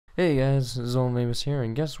Hey guys, this is Old Mamus here,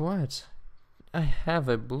 and guess what? I have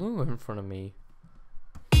a blue in front of me.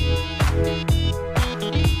 I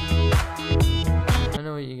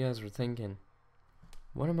know what you guys were thinking.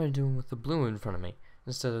 What am I doing with the blue in front of me,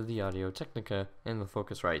 instead of the Audio Technica and the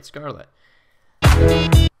Focusrite Scarlett?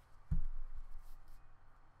 I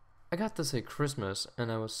got this at Christmas,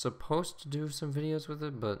 and I was supposed to do some videos with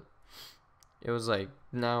it, but it was like,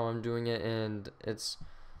 now I'm doing it, and it's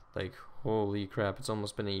like, holy crap, it's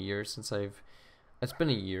almost been a year since I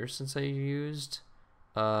used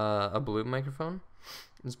a blue microphone.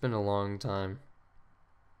 It's been a long time.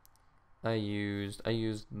 I used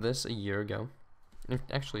this a year ago. If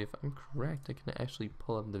I'm correct, I can actually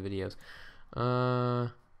pull up the videos.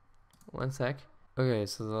 One sec. Okay,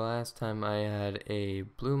 so the last time I had a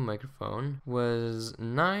blue microphone was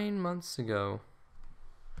 9 months ago.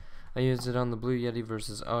 I used it on the Blue Yeti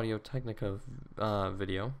versus Audio Technica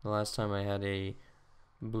video. The last time I had a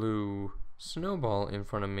blue Snowball in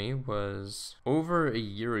front of me was over a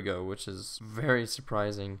year ago, which is very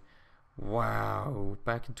surprising. Wow,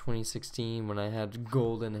 back in 2016 when I had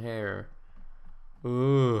golden hair.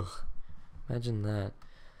 Ugh, imagine that.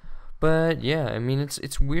 But yeah, I mean,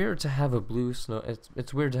 it's weird to have a blue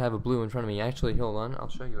it's weird to have a blue in front of me. Actually, hold on, I'll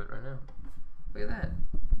show you it right now. Look at that.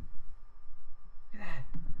 Look at that.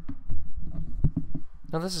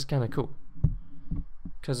 Now this is kind of cool,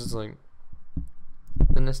 cause it's like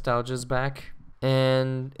the nostalgia's back,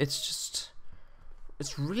 and it's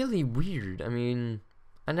really weird. I mean,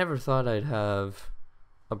 I never thought I'd have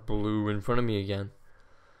a blue in front of me again,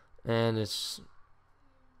 and it's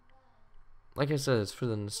like I said, it's for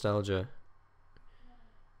the nostalgia.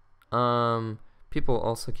 People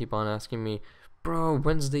also keep on asking me, bro,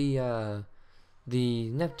 when's the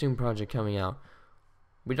Neptune project coming out?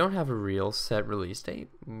 We don't have a real set release date,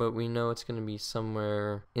 but we know it's gonna be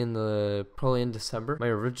somewhere probably in December. My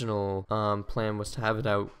original plan was to have it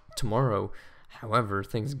out tomorrow. However,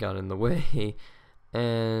 things got in the way,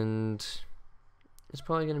 and it's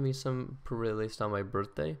probably gonna be released on my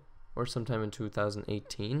birthday or sometime in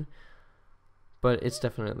 2018. But it's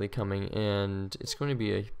definitely coming, and it's going to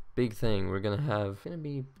be a big thing. It's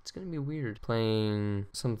gonna be weird playing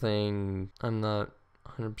something I'm not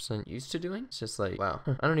 100% used to doing. It's just like, wow,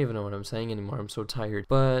 I don't even know what I'm saying anymore. I'm so tired.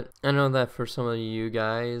 But I know that for some of you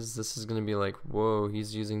guys, this is gonna be like, whoa,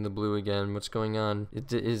 he's using the blue again. What's going on?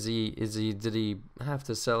 Did he have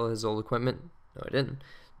to sell his old equipment? No, I didn't.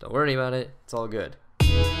 Don't worry about it. It's all good.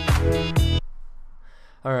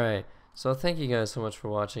 Alright, so thank you guys so much for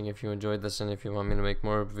watching. If you enjoyed this, and if you want me to make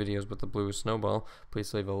more videos with the blue Snowball,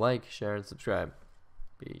 please leave a like, share, and subscribe.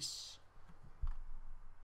 Peace.